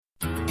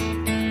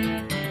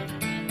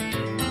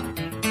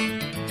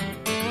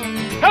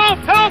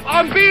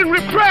I'm being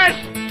repressed.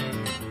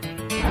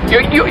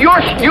 You're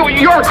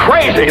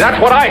crazy.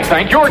 That's what I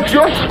think. You're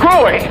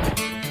screwy.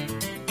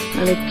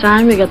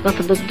 Anytime you got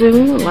nothing to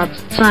do,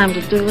 lots of time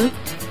to do it,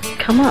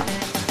 come up.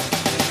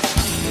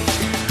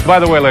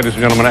 By the way, ladies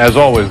and gentlemen, as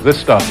always, this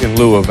stuff in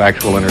lieu of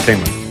actual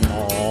entertainment.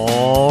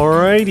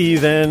 Alrighty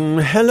then.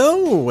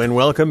 Hello and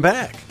welcome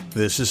back.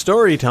 This is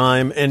Story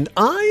Time, and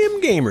I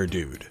am Gamer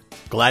Dude.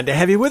 Glad to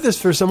have you with us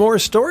for some more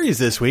stories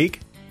this week.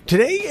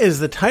 Today,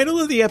 as the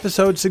title of the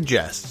episode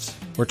suggests,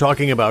 we're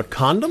talking about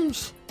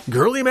condoms,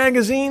 girly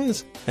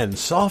magazines, and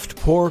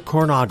softcore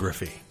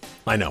pornography.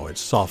 I know,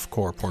 it's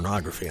softcore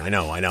pornography. I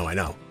know.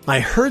 I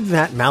heard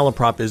that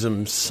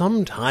malapropism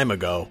some time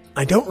ago.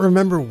 I don't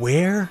remember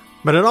where,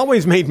 but it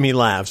always made me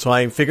laugh, so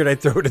I figured I'd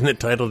throw it in the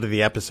title to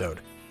the episode.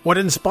 What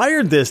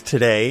inspired this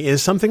today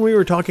is something we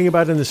were talking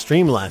about in the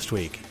stream last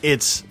week.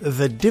 It's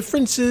the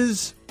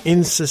differences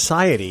in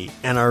society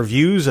and our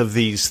views of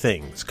these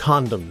things,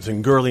 condoms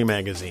and girly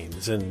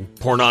magazines and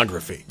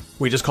pornography.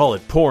 We just call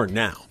it porn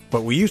now,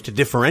 but we used to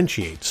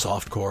differentiate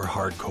softcore,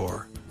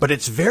 hardcore. But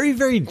it's very,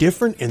 very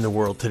different in the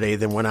world today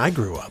than when I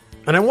grew up.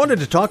 And I wanted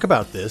to talk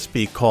about this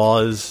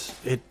because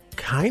it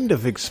kind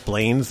of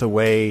explains the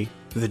way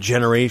the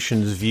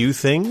generations view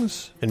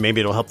things, and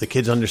maybe it'll help the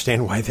kids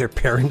understand why their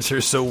parents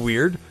are so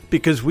weird,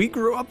 because we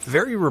grew up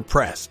very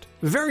repressed,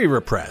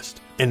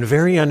 and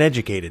very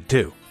uneducated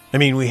too. I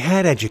mean, we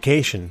had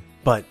education,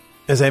 but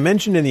as I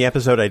mentioned in the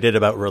episode I did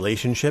about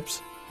relationships,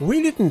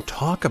 we didn't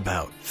talk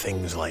about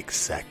things like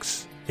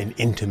sex and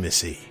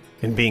intimacy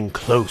and being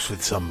close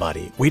with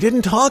somebody. We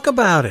didn't talk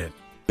about it.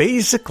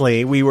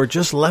 Basically, we were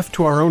just left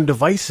to our own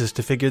devices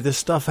to figure this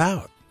stuff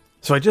out.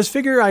 So I just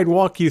figured I'd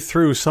walk you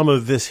through some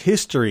of this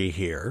history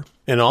here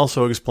and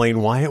also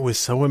explain why it was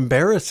so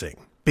embarrassing.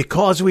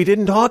 Because we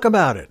didn't talk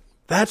about it.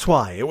 That's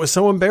why it was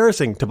so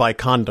embarrassing to buy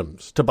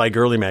condoms, to buy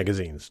girly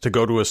magazines, to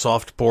go to a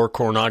softcore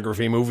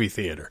pornography movie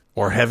theater,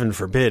 or heaven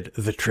forbid,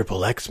 the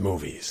XXX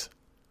movies.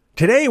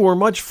 Today we're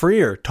much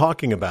freer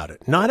talking about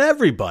it. Not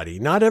everybody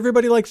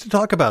likes to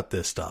talk about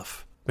this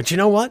stuff. But you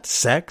know what?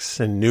 Sex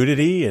and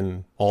nudity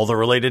and all the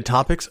related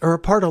topics are a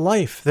part of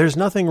life. There's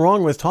nothing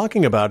wrong with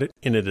talking about it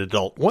in an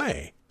adult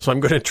way. So I'm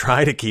going to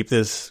try to keep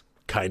this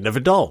kind of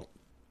adult.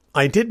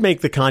 I did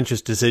make the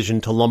conscious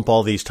decision to lump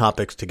all these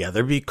topics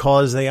together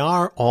because they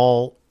are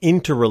all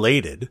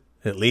interrelated,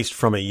 at least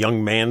from a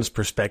young man's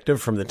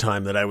perspective from the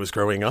time that I was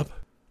growing up.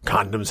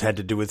 Condoms had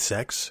to do with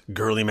sex,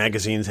 girly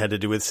magazines had to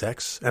do with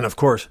sex, and of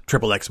course,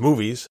 XXX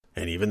movies,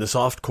 and even the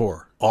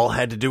softcore, all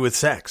had to do with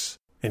sex.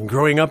 And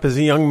growing up as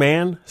a young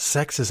man,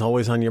 sex is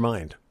always on your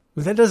mind.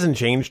 But that doesn't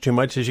change too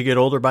much as you get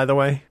older, by the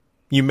way.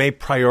 You may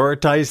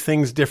prioritize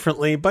things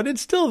differently, but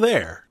it's still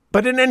there.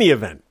 But in any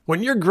event,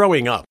 when you're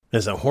growing up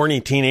as a horny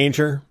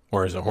teenager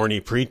or as a horny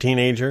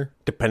pre-teenager,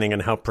 depending on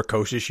how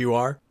precocious you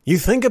are, you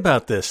think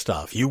about this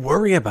stuff. You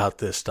worry about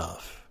this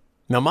stuff.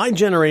 Now, my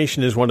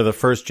generation is one of the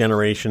first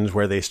generations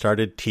where they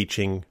started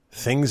teaching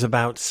things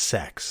about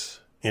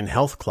sex in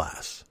health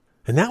class.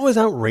 And that was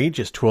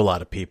outrageous to a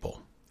lot of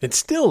people. It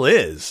still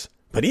is.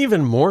 But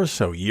even more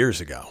so years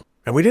ago.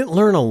 And we didn't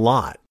learn a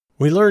lot.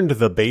 We learned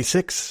the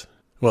basics.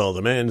 Well,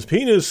 the man's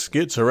penis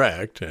gets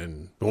erect,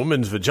 and the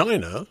woman's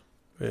vagina,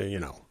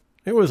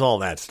 it was all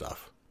that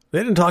stuff. They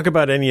didn't talk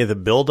about any of the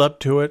build-up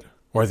to it,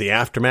 or the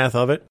aftermath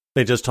of it.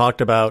 They just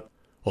talked about,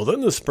 well,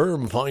 then the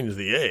sperm finds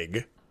the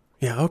egg.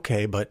 Yeah,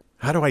 okay, but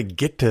how do I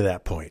get to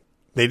that point?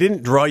 They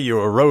didn't draw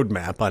you a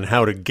roadmap on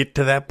how to get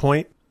to that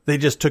point. They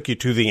just took you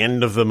to the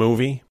end of the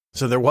movie.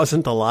 So there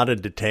wasn't a lot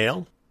of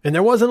detail. And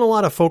there wasn't a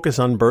lot of focus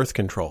on birth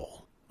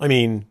control. I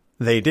mean,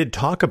 they did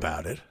talk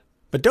about it.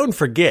 But don't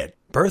forget,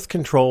 birth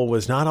control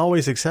was not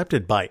always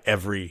accepted by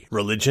every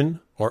religion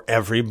or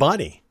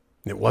everybody.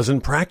 It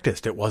wasn't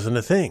practiced. It wasn't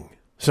a thing.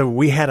 So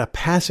we had a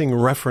passing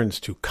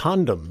reference to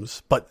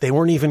condoms, but they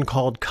weren't even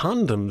called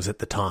condoms at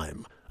the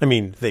time. I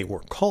mean, they were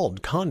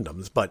called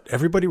condoms, but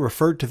everybody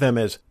referred to them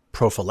as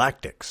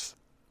prophylactics.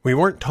 We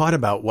weren't taught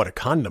about what a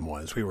condom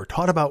was. We were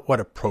taught about what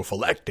a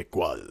prophylactic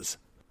was.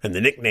 And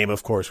the nickname,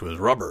 of course, was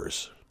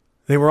rubbers.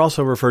 They were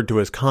also referred to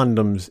as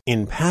condoms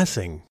in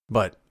passing,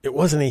 but it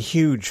wasn't a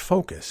huge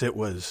focus. It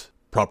was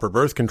proper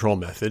birth control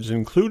methods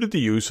included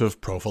the use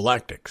of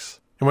prophylactics.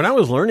 And when I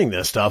was learning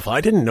this stuff,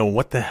 I didn't know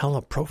what the hell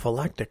a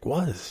prophylactic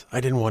was. I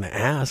didn't want to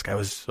ask. I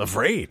was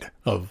afraid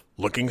of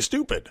looking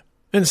stupid.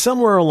 And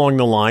somewhere along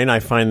the line, I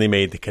finally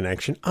made the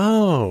connection.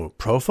 Oh,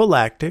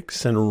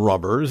 prophylactics and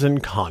rubbers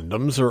and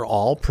condoms are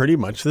all pretty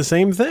much the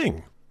same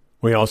thing.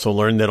 We also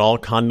learned that all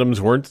condoms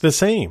weren't the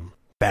same.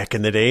 Back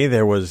in the day,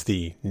 there was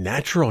the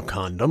natural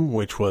condom,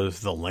 which was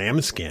the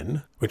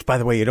lambskin, which, by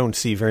the way, you don't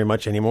see very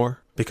much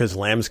anymore, because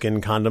lambskin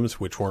condoms,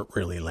 which weren't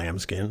really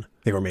lambskin,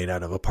 they were made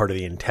out of a part of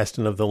the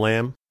intestine of the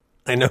lamb.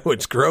 I know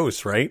it's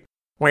gross, right?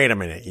 Wait a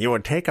minute, you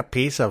would take a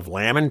piece of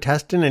lamb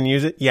intestine and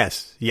use it?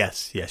 Yes,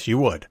 you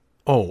would.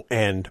 Oh,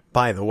 and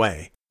by the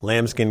way,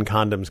 lambskin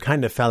condoms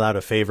kind of fell out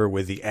of favor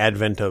with the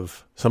advent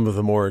of some of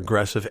the more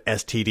aggressive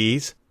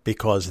STDs,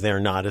 because they're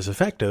not as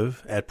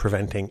effective at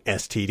preventing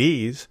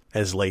STDs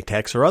as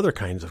latex or other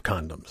kinds of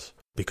condoms,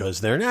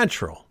 because they're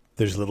natural.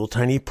 There's little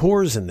tiny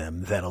pores in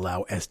them that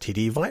allow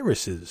STD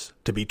viruses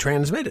to be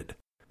transmitted.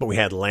 But we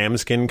had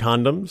lambskin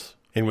condoms,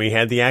 and we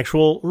had the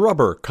actual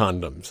rubber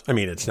condoms. I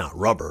mean, it's not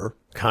rubber.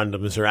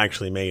 Condoms are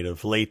actually made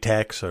of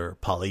latex or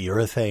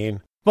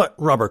polyurethane, but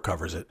rubber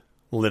covers it,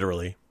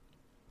 literally.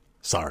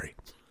 Sorry.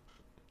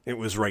 It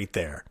was right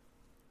there.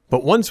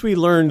 But once we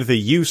learned the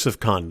use of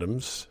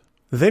condoms,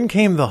 then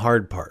came the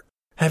hard part,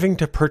 having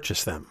to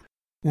purchase them.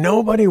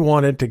 Nobody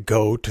wanted to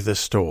go to the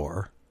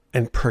store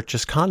and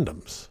purchase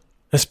condoms,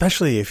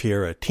 especially if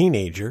you're a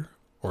teenager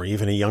or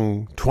even a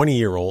young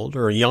 20-year-old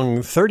or a young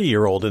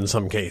 30-year-old in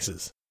some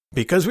cases.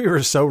 Because we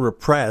were so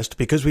repressed,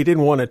 because we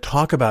didn't want to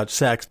talk about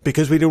sex,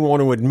 because we didn't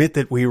want to admit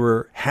that we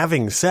were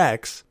having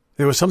sex,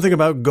 there was something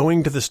about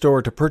going to the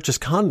store to purchase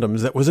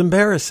condoms that was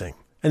embarrassing.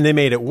 And they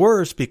made it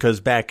worse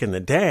because back in the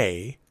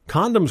day,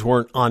 condoms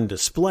weren't on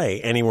display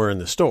anywhere in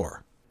the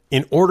store.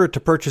 In order to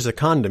purchase a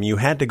condom, you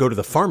had to go to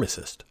the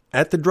pharmacist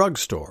at the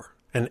drugstore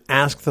and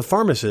ask the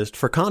pharmacist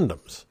for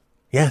condoms.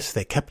 Yes,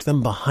 they kept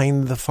them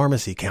behind the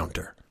pharmacy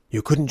counter.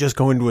 You couldn't just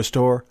go into a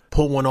store,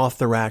 pull one off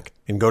the rack,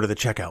 and go to the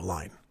checkout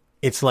line.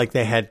 It's like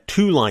they had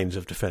two lines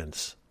of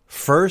defense.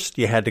 First,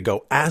 you had to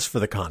go ask for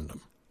the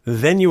condom.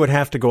 Then you would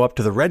have to go up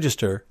to the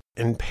register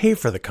and pay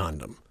for the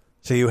condom.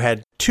 So you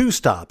had two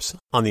stops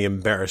on the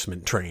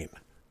embarrassment train.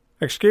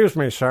 Excuse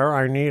me, sir,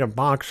 I need a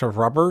box of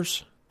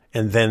rubbers.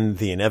 And then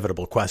the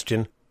inevitable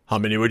question, how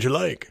many would you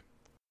like?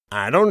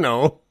 I don't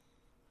know.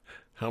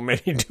 How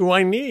many do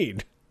I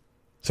need?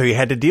 So you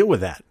had to deal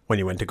with that when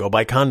you went to go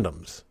buy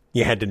condoms.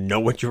 You had to know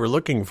what you were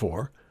looking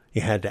for.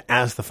 You had to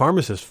ask the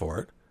pharmacist for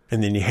it.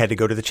 And then you had to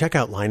go to the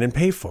checkout line and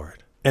pay for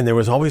it. And there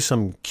was always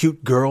some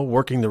cute girl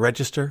working the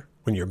register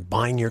when you're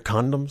buying your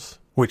condoms,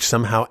 which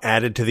somehow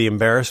added to the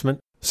embarrassment.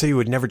 So you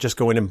would never just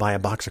go in and buy a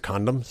box of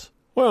condoms.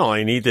 Well,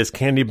 I need this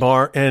candy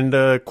bar and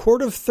a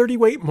quart of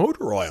 30-weight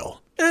motor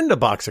oil and a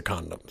box of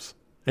condoms.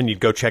 And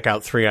you'd go check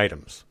out 3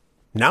 items.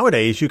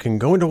 Nowadays, you can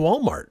go into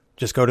Walmart,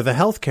 just go to the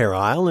healthcare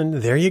aisle, and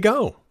there you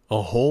go.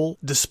 A whole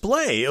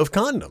display of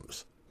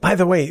condoms. By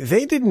the way,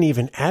 they didn't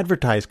even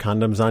advertise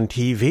condoms on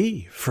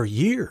TV for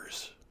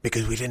years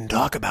because we didn't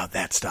talk about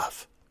that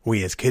stuff.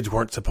 We as kids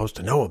weren't supposed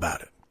to know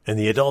about it. And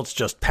the adults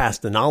just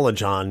passed the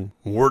knowledge on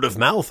word of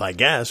mouth, I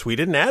guess. We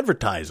didn't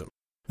advertise them.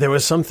 There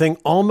was something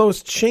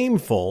almost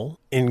shameful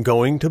in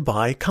going to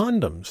buy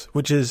condoms,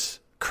 which is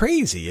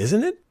crazy,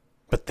 isn't it?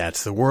 But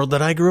that's the world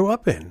that I grew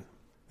up in.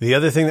 The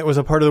other thing that was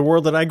a part of the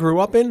world that I grew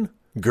up in?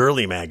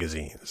 Girly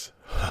magazines.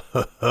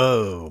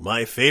 Oh,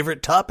 my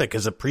favorite topic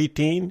as a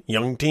preteen,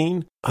 young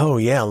teen. Oh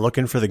yeah,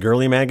 looking for the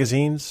girly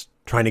magazines,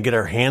 trying to get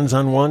our hands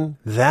on one.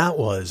 That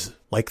was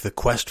like the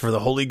quest for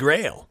the Holy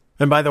Grail.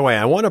 And by the way,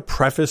 I want to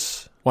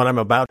preface what I'm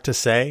about to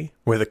say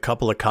with a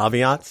couple of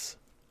caveats.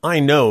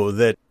 I know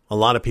that a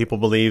lot of people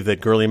believe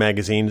that girly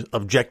magazines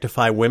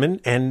objectify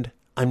women, and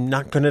I'm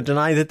not going to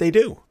deny that they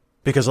do.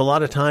 Because a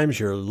lot of times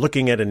you're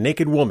looking at a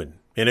naked woman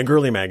in a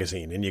girly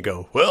magazine, and you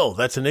go, well,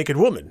 that's a naked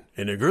woman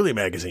in a girly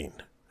magazine.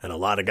 And a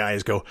lot of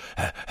guys go,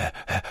 ha, ha,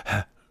 ha,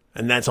 ha,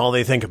 and that's all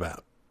they think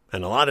about.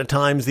 And a lot of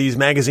times these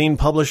magazine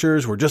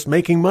publishers were just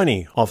making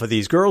money off of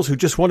these girls who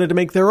just wanted to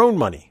make their own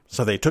money.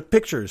 So they took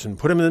pictures and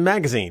put them in the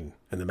magazine,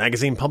 and the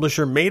magazine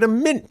publisher made a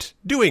mint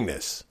doing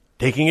this,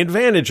 taking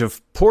advantage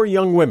of poor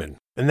young women.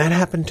 And that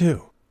happened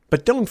too.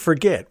 But don't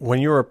forget,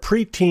 when you're a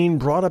preteen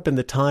brought up in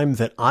the time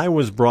that I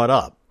was brought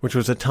up, which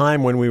was a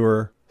time when we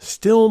were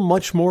still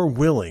much more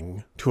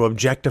willing to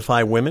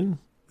objectify women,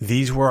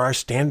 these were our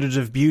standards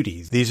of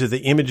beauty. These are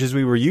the images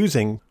we were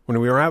using when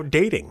we were out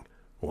dating.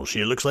 Well,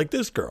 she looks like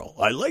this girl.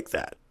 I like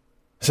that.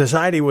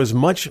 Society was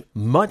much,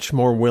 much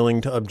more willing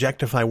to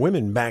objectify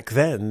women back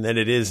then than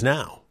it is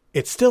now.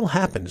 It still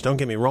happens, don't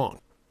get me wrong.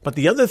 But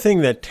the other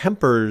thing that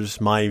tempers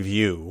my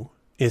view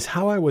is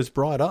how I was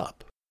brought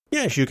up.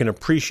 Yes, you can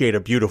appreciate a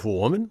beautiful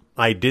woman.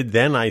 I did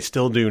then, I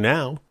still do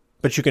now.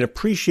 But you can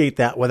appreciate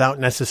that without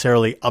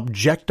necessarily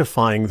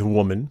objectifying the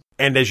woman.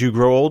 And as you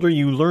grow older,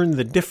 you learn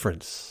the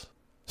difference.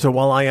 So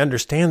while I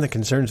understand the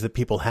concerns that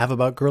people have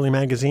about girly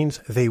magazines,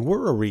 they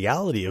were a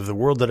reality of the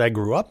world that I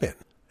grew up in.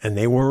 And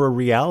they were a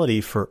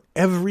reality for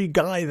every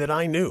guy that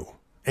I knew.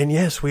 And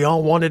yes, we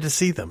all wanted to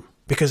see them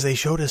because they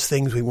showed us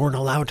things we weren't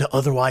allowed to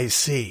otherwise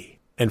see.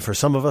 And for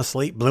some of us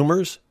late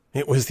bloomers,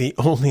 it was the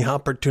only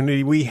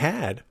opportunity we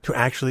had to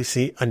actually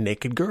see a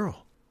naked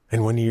girl.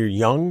 And when you're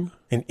young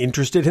and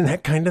interested in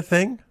that kind of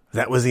thing,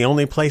 that was the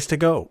only place to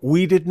go.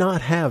 We did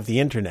not have the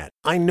internet.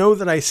 I know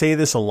that I say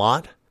this a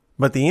lot,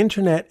 but the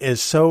internet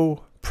is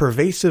so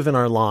pervasive in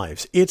our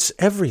lives. It's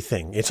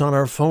everything. It's on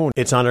our phone.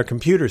 It's on our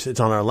computers. It's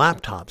on our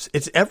laptops.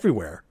 It's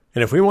everywhere.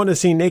 And if we want to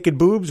see naked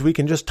boobs, we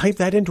can just type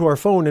that into our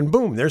phone and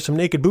boom, there's some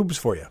naked boobs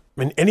for you.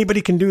 And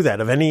anybody can do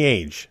that of any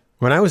age.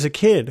 When I was a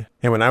kid,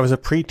 and when I was a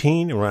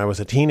preteen, and when I was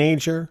a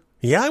teenager,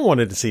 yeah, I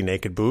wanted to see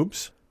naked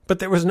boobs, but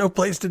there was no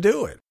place to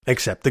do it,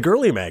 except the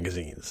girly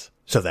magazines.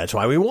 So that's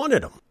why we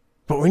wanted them.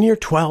 But when you're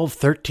 12,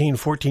 13,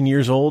 14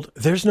 years old,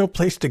 there's no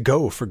place to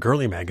go for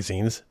girly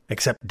magazines,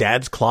 except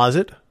Dad's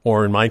closet,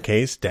 or in my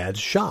case, Dad's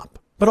shop.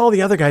 But all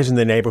the other guys in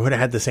the neighborhood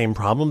had the same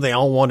problem. They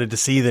all wanted to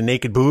see the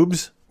naked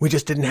boobs. We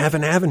just didn't have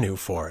an avenue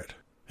for it.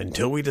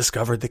 until we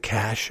discovered the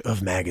cache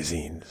of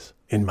magazines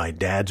in my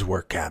dad's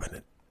work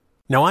cabinet.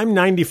 Now, I'm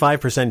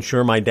 95%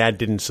 sure my dad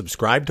didn't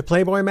subscribe to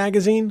Playboy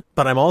magazine,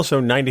 but I'm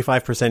also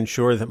 95%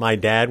 sure that my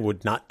dad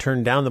would not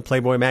turn down the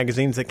Playboy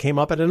magazines that came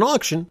up at an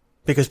auction,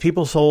 because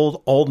people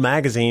sold old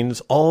magazines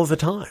all the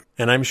time.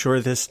 And I'm sure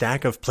this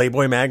stack of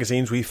Playboy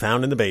magazines we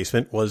found in the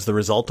basement was the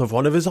result of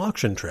one of his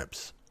auction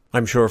trips.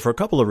 I'm sure for a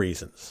couple of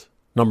reasons.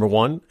 Number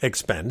one,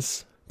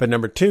 expense. But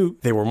number two,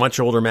 they were much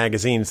older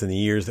magazines than the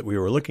years that we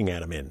were looking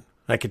at them in.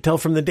 I could tell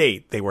from the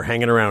date they were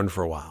hanging around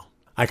for a while.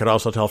 I could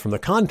also tell from the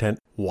content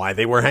why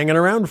they were hanging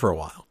around for a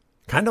while.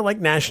 Kind of like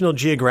National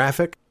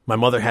Geographic. My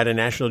mother had a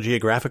National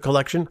Geographic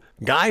collection.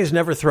 Guys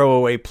never throw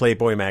away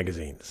Playboy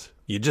magazines.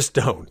 You just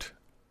don't.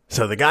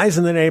 So the guys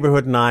in the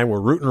neighborhood and I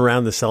were rooting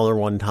around the cellar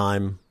one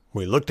time.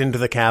 We looked into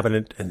the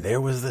cabinet, and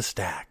there was the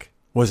stack.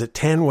 Was it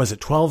 10? Was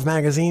it 12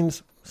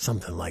 magazines?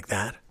 Something like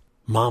that.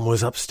 Mom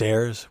was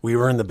upstairs. We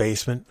were in the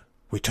basement.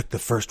 We took the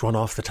first one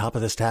off the top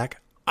of the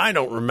stack. I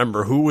don't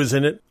remember who was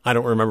in it. I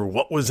don't remember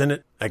what was in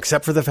it,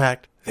 except for the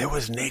fact there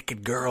was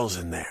naked girls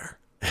in there.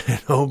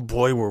 And oh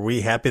boy, were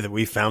we happy that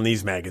we found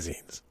these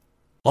magazines.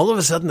 All of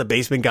a sudden, the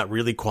basement got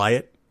really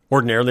quiet.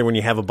 Ordinarily, when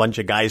you have a bunch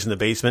of guys in the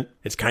basement,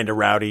 it's kind of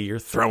rowdy. You're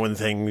throwing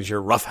things,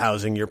 you're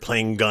roughhousing, you're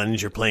playing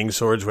guns, you're playing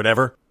swords,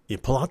 whatever. You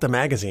pull out the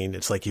magazine,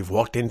 it's like you've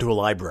walked into a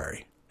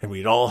library. And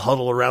we'd all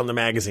huddle around the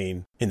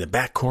magazine in the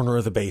back corner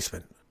of the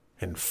basement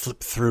and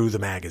flip through the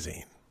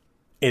magazine.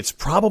 It's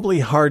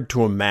probably hard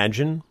to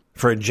imagine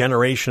for a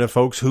generation of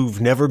folks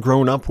who've never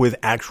grown up with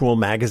actual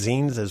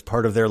magazines as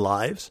part of their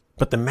lives.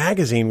 But the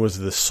magazine was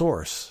the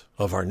source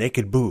of our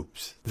naked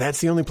boobs. That's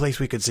the only place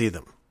we could see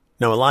them.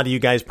 Now, a lot of you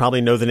guys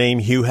probably know the name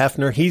Hugh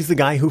Hefner. He's the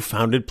guy who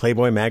founded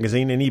Playboy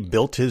magazine, and he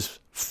built his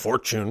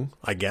fortune,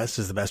 I guess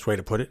is the best way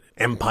to put it,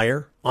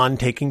 empire, on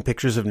taking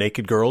pictures of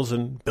naked girls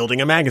and building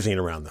a magazine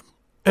around them.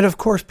 And of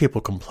course people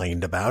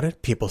complained about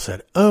it. People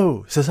said,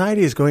 oh,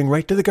 society is going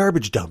right to the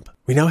garbage dump.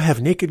 We now have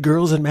naked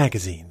girls in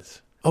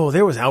magazines. Oh,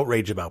 there was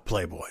outrage about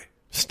Playboy.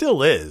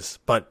 Still is,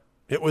 but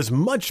it was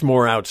much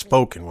more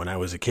outspoken when I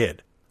was a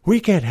kid. We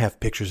can't have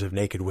pictures of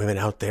naked women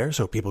out there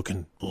so people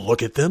can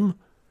look at them.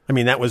 I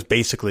mean, that was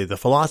basically the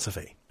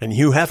philosophy. And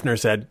Hugh Hefner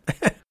said,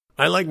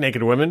 I like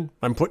naked women.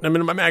 I'm putting them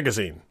in my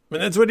magazine.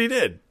 And that's what he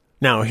did.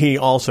 Now, he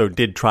also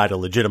did try to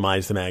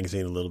legitimize the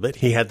magazine a little bit.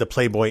 He had the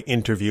Playboy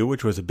interview,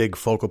 which was a big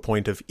focal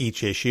point of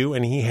each issue,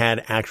 and he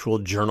had actual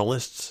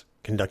journalists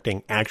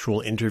conducting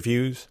actual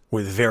interviews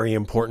with very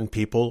important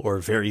people or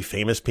very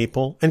famous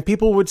people, and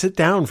people would sit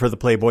down for the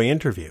Playboy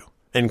interview.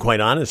 And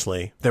quite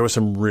honestly, there were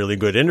some really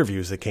good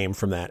interviews that came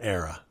from that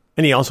era.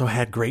 And he also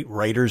had great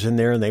writers in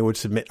there, and they would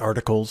submit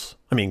articles.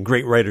 I mean,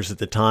 great writers at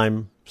the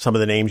time. Some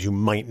of the names you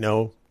might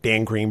know: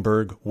 Dan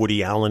Greenberg,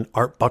 Woody Allen,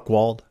 Art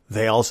Buchwald.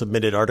 They all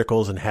submitted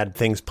articles and had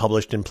things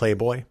published in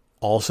Playboy.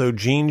 Also,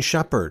 Gene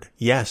Shepard.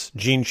 Yes,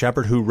 Gene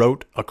Shepard, who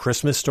wrote A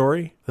Christmas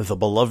Story, the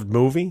beloved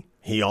movie.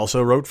 He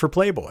also wrote for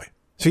Playboy.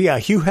 So yeah,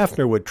 Hugh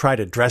Hefner would try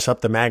to dress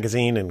up the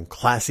magazine and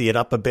classy it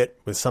up a bit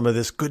with some of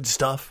this good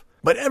stuff.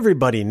 But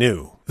everybody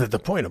knew that the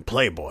point of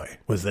Playboy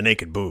was the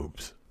naked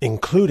boobs.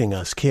 Including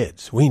us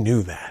kids. We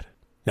knew that.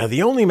 Now,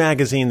 the only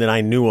magazine that I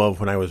knew of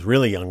when I was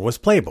really young was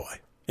Playboy.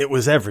 It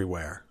was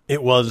everywhere.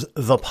 It was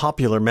the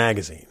popular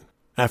magazine.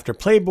 After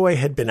Playboy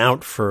had been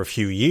out for a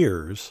few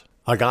years,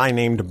 a guy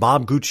named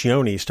Bob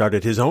Guccione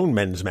started his own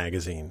men's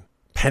magazine,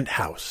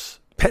 Penthouse.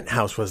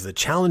 Penthouse was the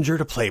challenger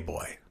to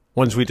Playboy.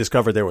 Once we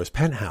discovered there was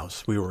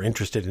Penthouse, we were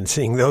interested in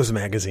seeing those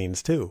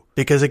magazines too.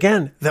 Because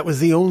again, that was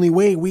the only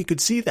way we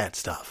could see that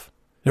stuff.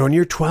 Now, when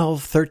you're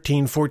 12,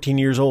 13, 14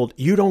 years old,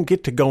 you don't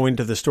get to go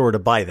into the store to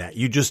buy that.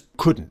 You just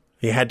couldn't.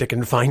 You had to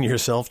confine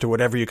yourself to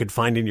whatever you could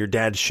find in your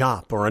dad's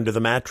shop or under the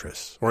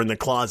mattress or in the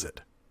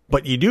closet.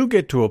 But you do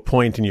get to a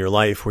point in your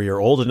life where you're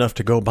old enough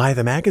to go buy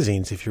the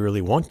magazines if you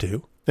really want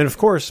to. And of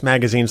course,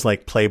 magazines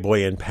like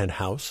Playboy and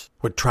Penthouse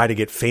would try to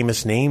get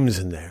famous names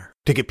in there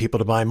to get people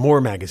to buy more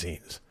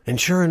magazines.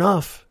 And sure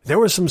enough, there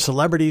were some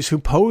celebrities who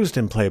posed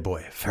in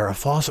Playboy. Farrah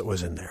Fawcett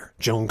was in there.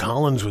 Joan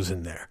Collins was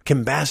in there.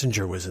 Kim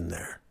Basinger was in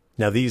there.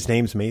 Now, these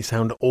names may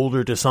sound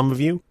older to some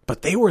of you,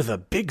 but they were the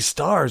big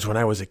stars when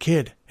I was a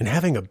kid. And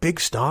having a big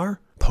star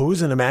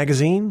pose in a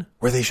magazine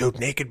where they showed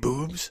naked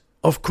boobs,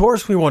 of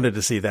course we wanted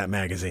to see that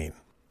magazine.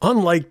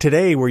 Unlike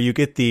today, where you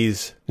get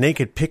these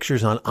naked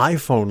pictures on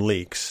iPhone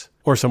leaks,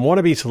 or some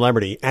wannabe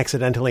celebrity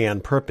accidentally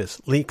on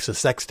purpose leaks a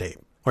sex tape,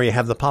 or you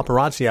have the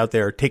paparazzi out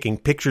there taking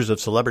pictures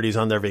of celebrities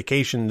on their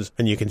vacations,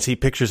 and you can see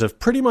pictures of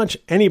pretty much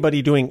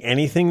anybody doing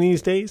anything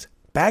these days.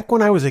 Back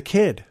when I was a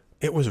kid,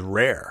 it was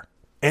rare.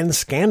 And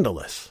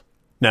scandalous.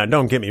 Now,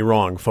 don't get me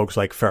wrong, folks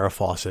like Farrah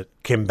Fawcett,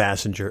 Kim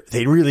Basinger,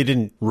 they really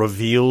didn't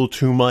reveal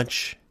too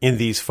much in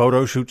these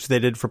photo shoots they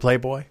did for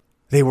Playboy.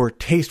 They were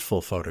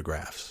tasteful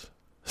photographs.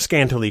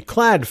 Scantily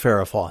clad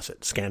Farrah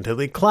Fawcett,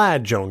 scantily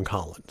clad Joan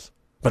Collins.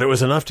 But it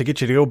was enough to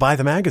get you to go buy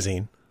the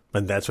magazine,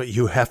 and that's what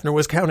Hugh Hefner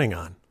was counting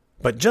on.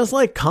 But just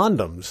like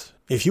condoms,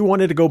 if you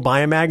wanted to go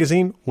buy a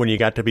magazine when you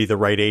got to be the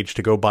right age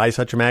to go buy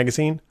such a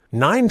magazine,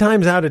 9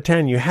 times out of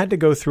 10, you had to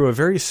go through a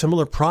very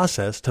similar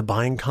process to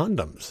buying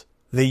condoms.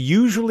 they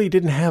usually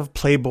didn't have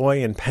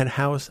Playboy and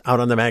Penthouse out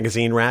on the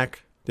magazine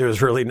rack. There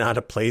was really not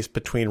a place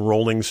between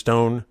Rolling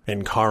Stone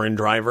and Car and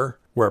Driver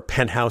where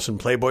Penthouse and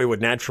Playboy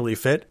would naturally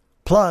fit.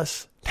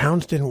 Plus,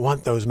 towns didn't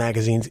want those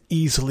magazines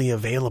easily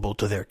available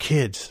to their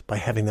kids by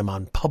having them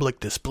on public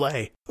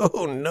display.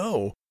 Oh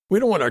no, we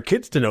don't want our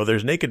kids to know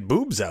there's naked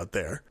boobs out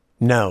there.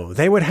 No,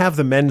 they would have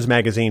the men's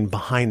magazine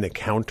behind the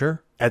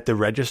counter at the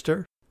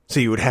register, so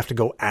you would have to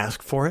go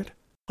ask for it.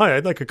 Hi,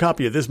 I'd like a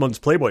copy of this month's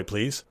Playboy,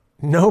 please.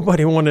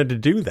 Nobody wanted to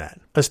do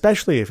that,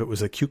 especially if it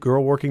was a cute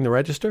girl working the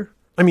register.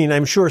 I mean,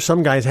 I'm sure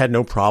some guys had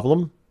no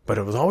problem, but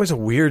it was always a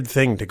weird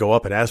thing to go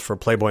up and ask for a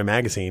Playboy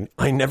magazine.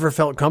 I never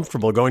felt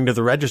comfortable going to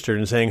the register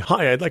and saying,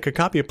 hi, I'd like a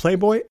copy of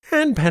Playboy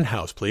and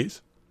Penthouse,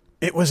 please.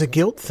 It was a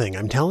guilt thing,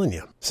 I'm telling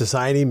you.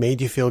 Society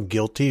made you feel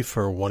guilty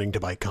for wanting to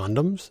buy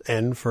condoms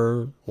and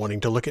for wanting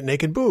to look at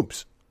naked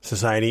boobs.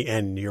 Society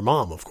and your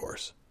mom, of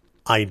course.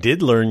 I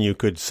did learn you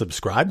could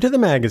subscribe to the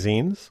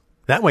magazines.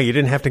 That way you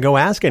didn't have to go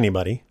ask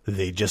anybody.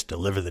 They just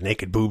deliver the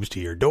naked boobs to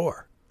your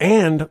door.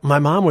 And my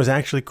mom was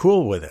actually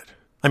cool with it.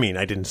 I mean,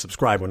 I didn't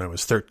subscribe when I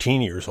was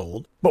 13 years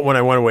old, but when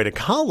I went away to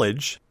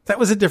college, that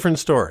was a different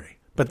story.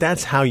 But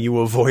that's how you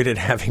avoided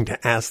having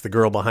to ask the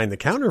girl behind the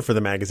counter for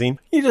the magazine.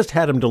 You just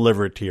had them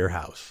deliver it to your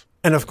house.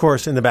 And of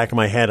course, in the back of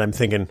my head, I'm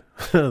thinking,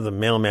 the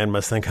mailman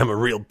must think I'm a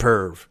real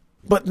perv.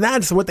 But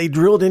that's what they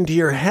drilled into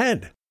your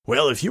head.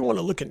 Well, if you want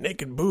to look at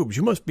naked boobs,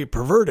 you must be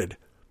perverted.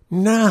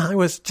 Nah, I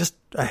was just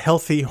a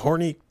healthy,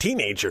 horny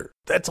teenager.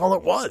 That's all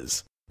it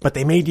was. But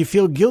they made you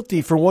feel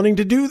guilty for wanting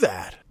to do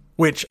that.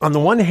 Which, on the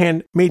one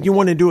hand, made you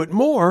want to do it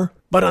more,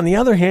 but on the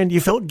other hand,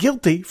 you felt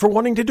guilty for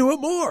wanting to do it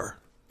more.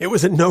 It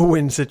was a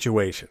no-win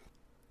situation.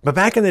 But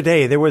back in the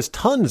day, there was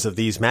tons of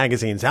these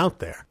magazines out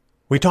there.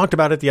 We talked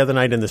about it the other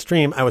night in the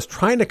stream. I was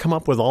trying to come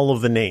up with all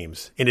of the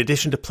names, in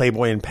addition to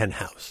Playboy and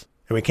Penthouse.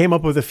 And we came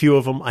up with a few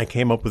of them. I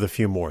came up with a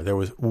few more. There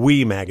was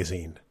Oui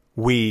magazine.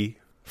 Oui,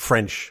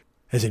 French,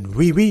 as in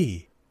oui,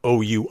 oui.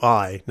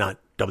 O-U-I, not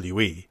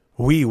W-E.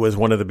 Oui was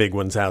one of the big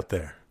ones out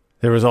there.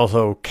 There was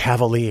also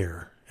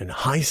Cavalier, and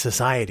High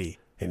Society,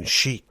 and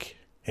Chic,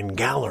 and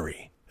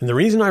Gallery. And the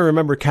reason I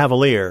remember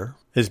Cavalier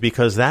is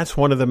because that's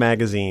one of the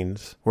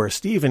magazines where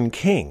Stephen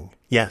King,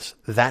 yes,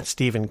 that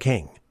Stephen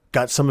King,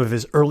 got some of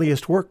his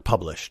earliest work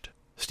published.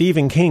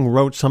 Stephen King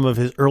wrote some of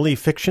his early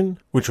fiction,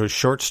 which was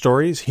short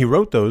stories. He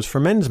wrote those for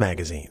men's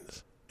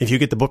magazines. If you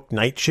get the book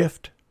Night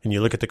Shift and you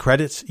look at the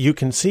credits, you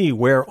can see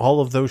where all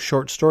of those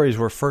short stories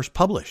were first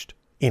published,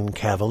 in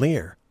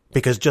Cavalier.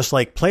 Because just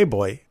like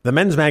Playboy, the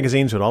men's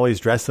magazines would always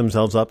dress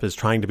themselves up as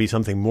trying to be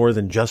something more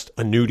than just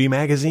a nudie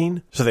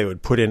magazine. So they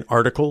would put in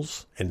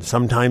articles and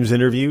sometimes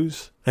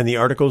interviews. And the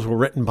articles were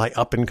written by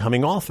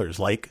up-and-coming authors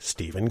like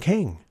Stephen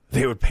King.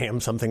 They would pay him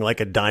something like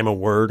a dime a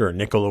word or a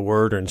nickel a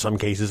word or in some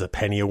cases a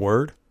penny a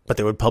word. But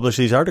they would publish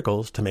these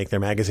articles to make their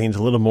magazines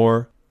a little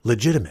more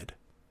legitimate.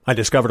 I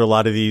discovered a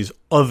lot of these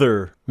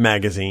other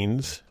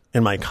magazines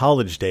in my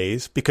college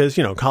days because,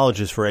 college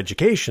is for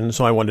education,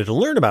 so I wanted to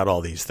learn about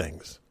all these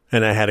things.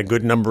 And I had a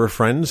good number of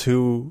friends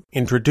who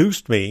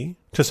introduced me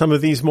to some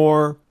of these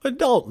more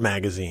adult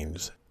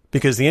magazines.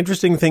 Because the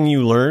interesting thing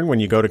you learn when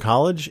you go to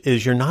college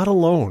is you're not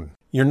alone.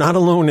 You're not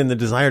alone in the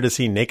desire to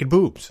see naked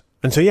boobs.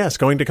 And so yes,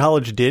 going to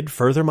college did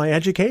further my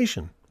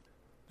education.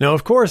 Now,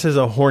 of course, as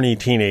a horny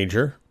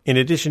teenager, in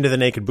addition to the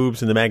naked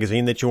boobs in the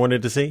magazine that you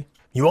wanted to see,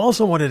 you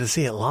also wanted to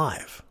see it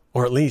live.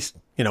 Or at least,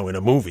 in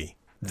a movie.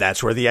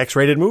 That's where the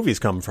X-rated movies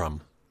come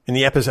from. In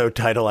the episode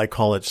title, I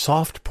call it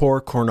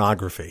Softcore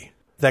Pornography.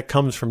 That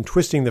comes from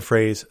twisting the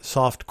phrase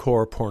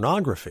softcore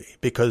pornography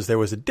because there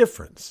was a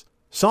difference.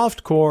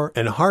 Softcore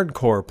and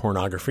hardcore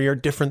pornography are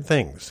different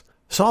things.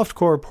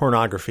 Softcore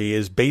pornography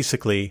is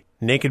basically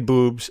naked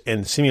boobs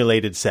and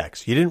simulated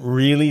sex. You didn't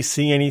really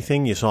see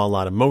anything. You saw a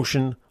lot of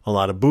motion, a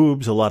lot of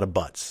boobs, a lot of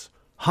butts.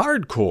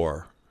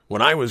 Hardcore,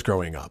 when I was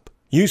growing up,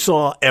 you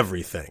saw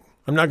everything.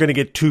 I'm not going to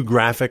get too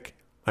graphic.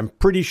 I'm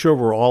pretty sure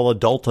we're all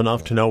adult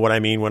enough to know what I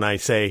mean when I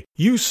say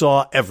you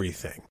saw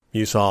everything.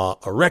 You saw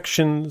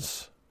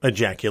erections,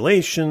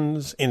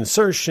 ejaculations,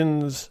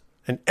 insertions,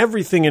 and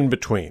everything in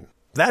between.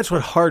 That's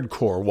what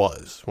hardcore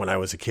was when I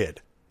was a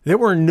kid. There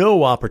were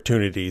no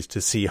opportunities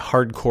to see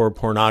hardcore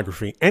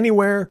pornography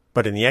anywhere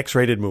but in the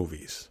X-rated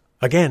movies.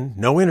 Again,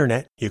 no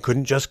internet. You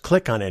couldn't just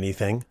click on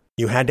anything.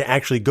 You had to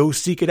actually go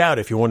seek it out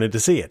if you wanted to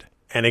see it.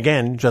 And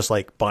again, just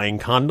like buying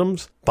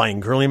condoms, buying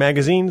girly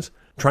magazines,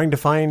 trying to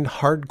find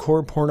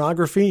hardcore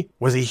pornography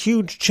was a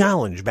huge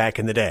challenge back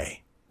in the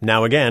day.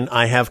 Now again,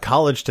 I have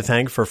college to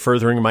thank for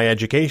furthering my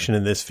education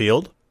in this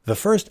field. The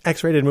first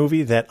X-rated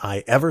movie that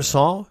I ever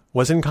saw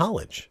was in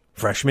college,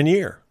 freshman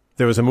year.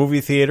 There was a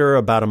movie theater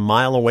about a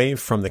mile away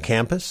from the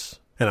campus,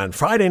 and on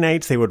Friday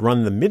nights they would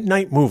run the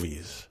midnight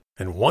movies.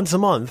 And once a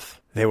month,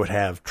 they would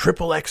have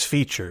XXX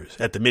features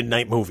at the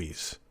midnight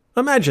movies.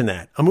 Imagine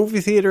that, a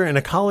movie theater in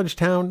a college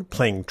town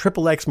playing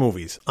XXX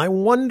movies. I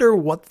wonder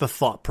what the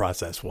thought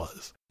process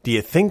was. Do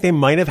you think they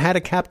might have had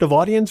a captive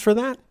audience for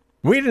that?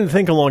 We didn't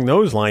think along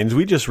those lines.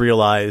 We just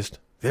realized,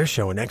 they're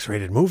showing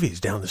X-rated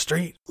movies down the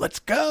street. Let's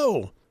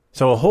go!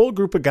 So a whole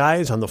group of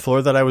guys on the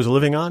floor that I was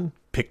living on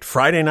picked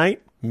Friday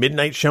night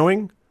midnight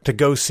showing to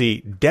go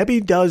see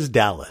Debbie Does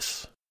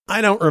Dallas.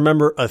 I don't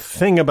remember a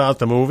thing about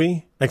the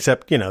movie,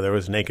 except, there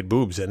was naked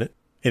boobs in it.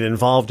 It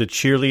involved a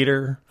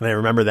cheerleader, and I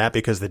remember that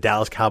because the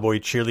Dallas Cowboy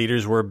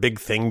cheerleaders were a big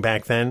thing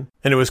back then.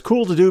 And it was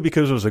cool to do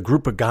because it was a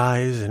group of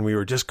guys, and we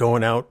were just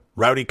going out,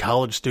 rowdy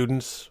college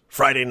students,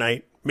 Friday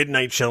night,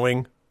 midnight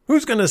showing.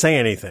 Who's going to say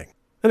anything?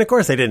 And of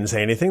course they didn't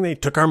say anything. They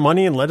took our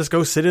money and let us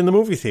go sit in the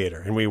movie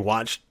theater, and we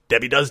watched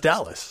Debbie Does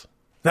Dallas.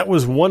 That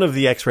was one of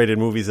the X-rated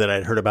movies that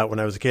I'd heard about when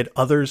I was a kid.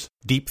 Others,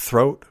 Deep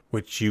Throat,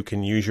 which you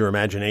can use your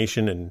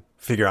imagination and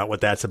figure out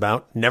what that's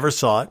about. Never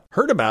saw it.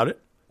 Heard about it.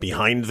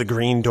 Behind the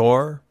Green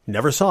Door.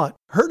 Never saw it.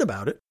 Heard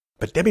about it.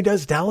 But Debbie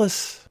Does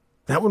Dallas,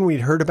 that one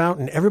we'd heard about,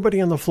 and everybody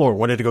on the floor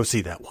wanted to go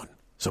see that one.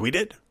 So we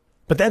did.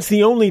 But that's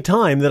the only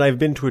time that I've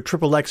been to a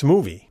XXX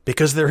movie,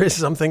 because there is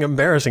something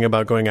embarrassing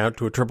about going out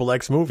to a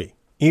XXX movie.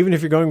 Even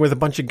if you're going with a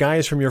bunch of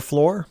guys from your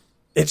floor,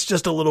 it's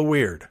just a little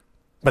weird.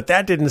 But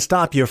that didn't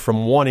stop you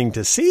from wanting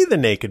to see the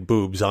naked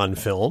boobs on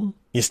film.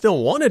 You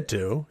still wanted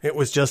to. It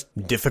was just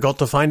difficult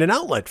to find an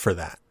outlet for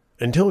that.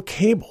 Until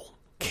cable.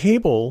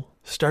 Cable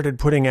started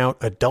putting out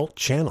adult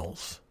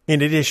channels.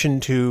 In addition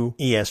to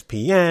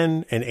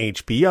ESPN and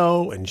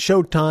HBO and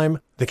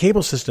Showtime, the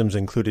cable systems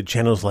included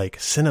channels like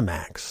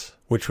Cinemax,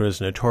 which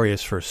was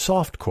notorious for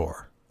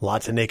softcore,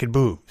 lots of naked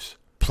boobs.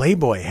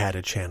 Playboy had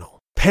a channel.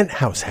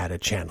 Penthouse had a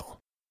channel.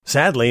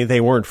 Sadly,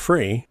 they weren't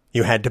free.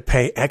 You had to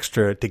pay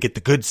extra to get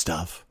the good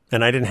stuff.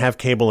 And I didn't have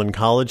cable in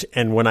college,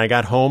 and when I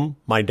got home,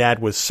 my dad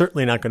was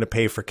certainly not going to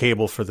pay for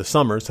cable for the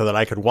summer so that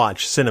I could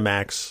watch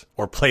Cinemax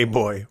or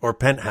Playboy or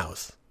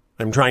Penthouse.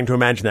 I'm trying to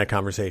imagine that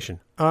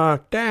conversation.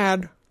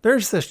 Dad,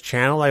 there's this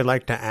channel I'd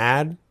like to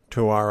add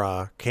to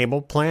our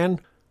cable plan.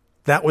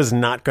 That was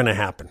not going to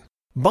happen.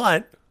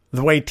 But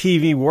the way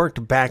TV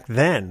worked back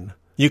then,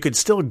 you could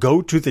still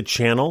go to the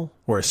channel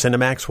where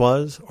Cinemax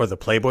was or the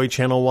Playboy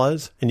channel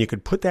was, and you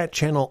could put that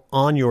channel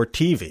on your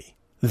TV.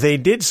 They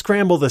did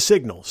scramble the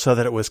signal so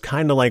that it was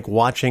kind of like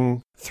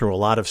watching through a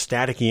lot of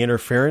staticky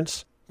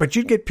interference, but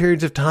you'd get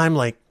periods of time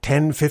like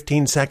 10,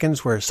 15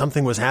 seconds where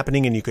something was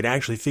happening and you could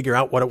actually figure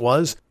out what it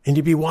was, and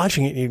you'd be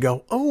watching it and you'd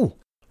go, oh,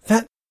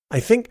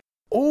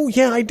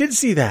 yeah, I did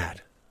see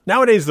that.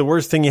 Nowadays, the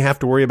worst thing you have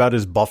to worry about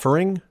is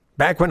buffering.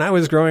 Back when I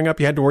was growing up,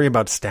 you had to worry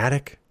about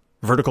static,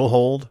 vertical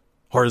hold,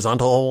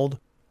 horizontal hold.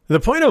 The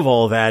point of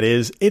all that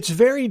is it's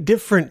very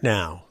different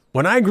now.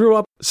 When I grew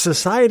up,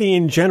 society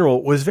in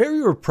general was very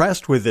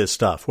repressed with this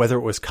stuff, whether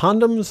it was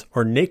condoms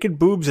or naked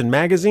boobs in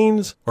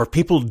magazines or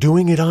people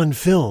doing it on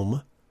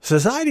film.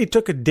 Society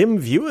took a dim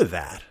view of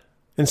that.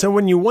 And so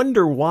when you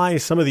wonder why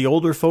some of the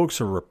older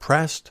folks are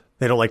repressed,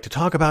 they don't like to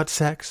talk about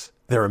sex,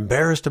 they're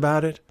embarrassed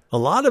about it, a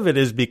lot of it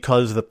is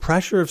because the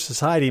pressure of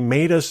society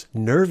made us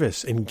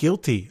nervous and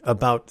guilty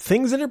about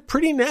things that are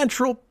pretty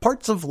natural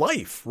parts of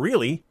life,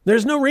 really.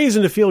 There's no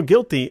reason to feel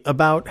guilty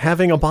about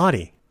having a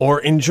body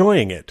or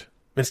enjoying it.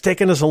 It's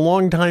taken us a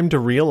long time to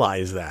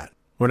realize that.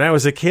 When I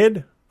was a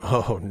kid,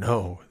 oh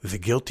no, the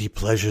guilty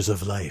pleasures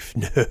of life.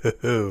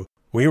 No.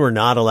 We were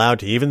not allowed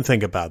to even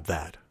think about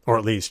that, or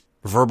at least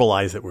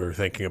verbalize that we were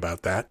thinking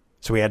about that.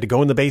 So we had to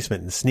go in the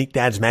basement and sneak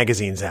Dad's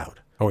magazines out.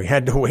 Or we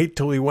had to wait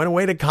till we went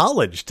away to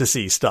college to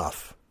see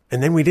stuff.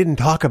 And then we didn't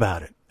talk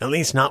about it. At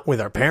least not with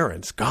our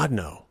parents. God,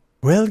 no.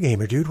 Well,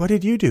 Gamer Dude, what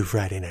did you do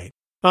Friday night?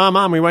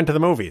 Mom, we went to the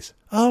movies.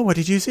 Oh, what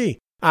did you see?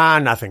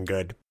 Nothing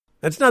good.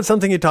 That's not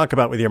something you talk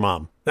about with your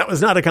mom. That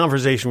was not a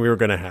conversation we were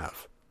going to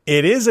have.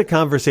 It is a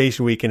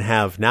conversation we can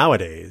have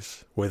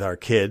nowadays with our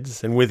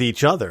kids and with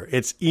each other.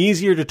 It's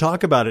easier to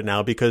talk about it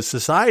now because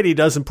society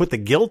doesn't put the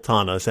guilt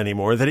on us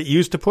anymore that it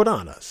used to put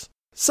on us.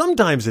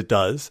 Sometimes it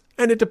does,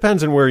 and it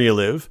depends on where you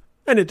live,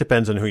 and it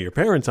depends on who your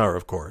parents are,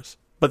 of course.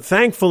 But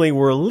thankfully,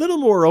 we're a little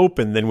more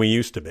open than we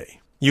used to be.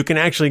 You can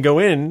actually go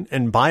in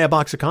and buy a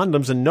box of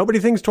condoms and nobody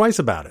thinks twice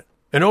about it.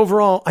 And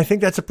overall, I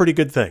think that's a pretty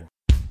good thing.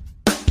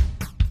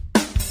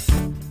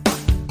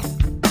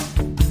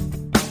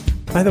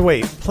 By the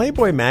way,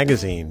 Playboy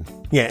magazine,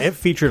 it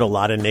featured a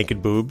lot of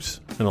naked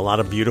boobs and a lot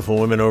of beautiful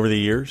women over the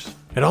years.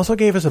 It also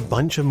gave us a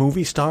bunch of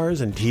movie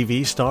stars and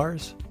TV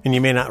stars. And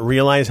you may not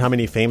realize how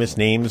many famous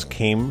names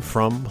came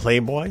from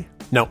Playboy.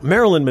 Now,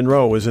 Marilyn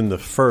Monroe was in the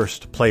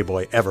first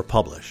Playboy ever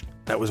published.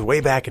 That was way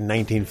back in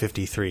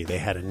 1953. They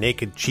had a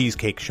naked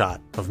cheesecake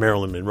shot of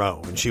Marilyn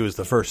Monroe, and she was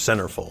the first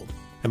centerfold.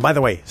 And by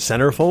the way,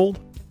 centerfold?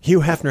 Hugh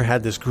Hefner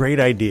had this great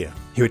idea.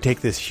 He would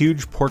take this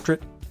huge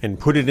portrait and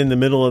put it in the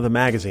middle of the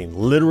magazine,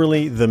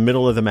 literally the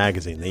middle of the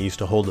magazine. They used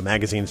to hold the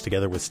magazines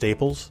together with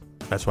staples.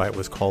 That's why it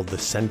was called the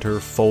center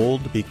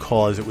fold,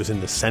 because it was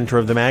in the center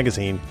of the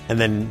magazine. And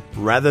then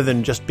rather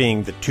than just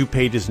being the two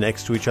pages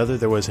next to each other,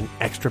 there was an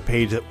extra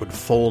page that would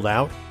fold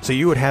out. So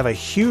you would have a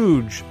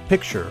huge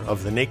picture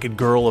of the naked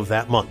girl of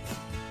that month.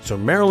 So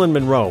Marilyn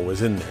Monroe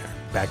was in there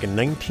back in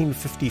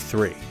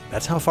 1953.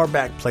 That's how far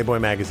back Playboy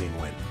magazine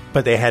went.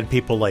 But they had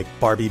people like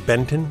Barbie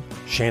Benton,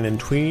 Shannon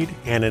Tweed,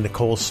 Anna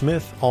Nicole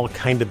Smith, all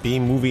kind of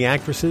B-movie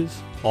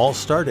actresses, all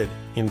started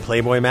in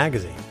Playboy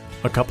magazine.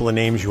 A couple of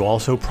names you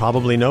also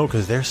probably know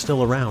because they're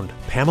still around.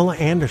 Pamela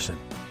Anderson,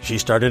 she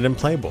started in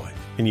Playboy.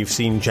 And you've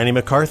seen Jenny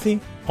McCarthy,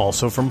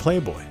 also from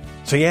Playboy.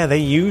 So yeah, they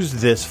used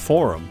this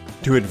forum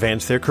to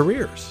advance their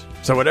careers.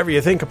 So whatever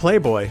you think of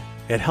Playboy,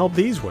 it helped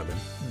these women.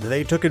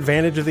 They took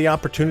advantage of the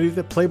opportunity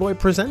that Playboy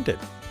presented.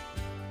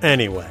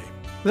 Anyway,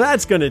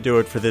 that's going to do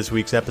it for this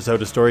week's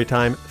episode of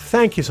Storytime.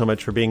 Thank you so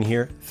much for being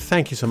here.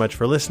 Thank you so much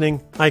for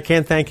listening. I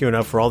can't thank you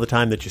enough for all the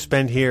time that you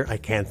spend here. I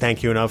can't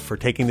thank you enough for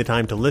taking the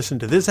time to listen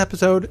to this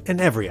episode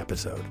and every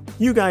episode.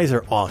 You guys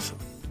are awesome.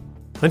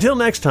 Until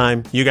next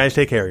time, you guys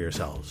take care of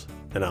yourselves.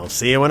 And I'll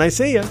see you when I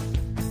see you.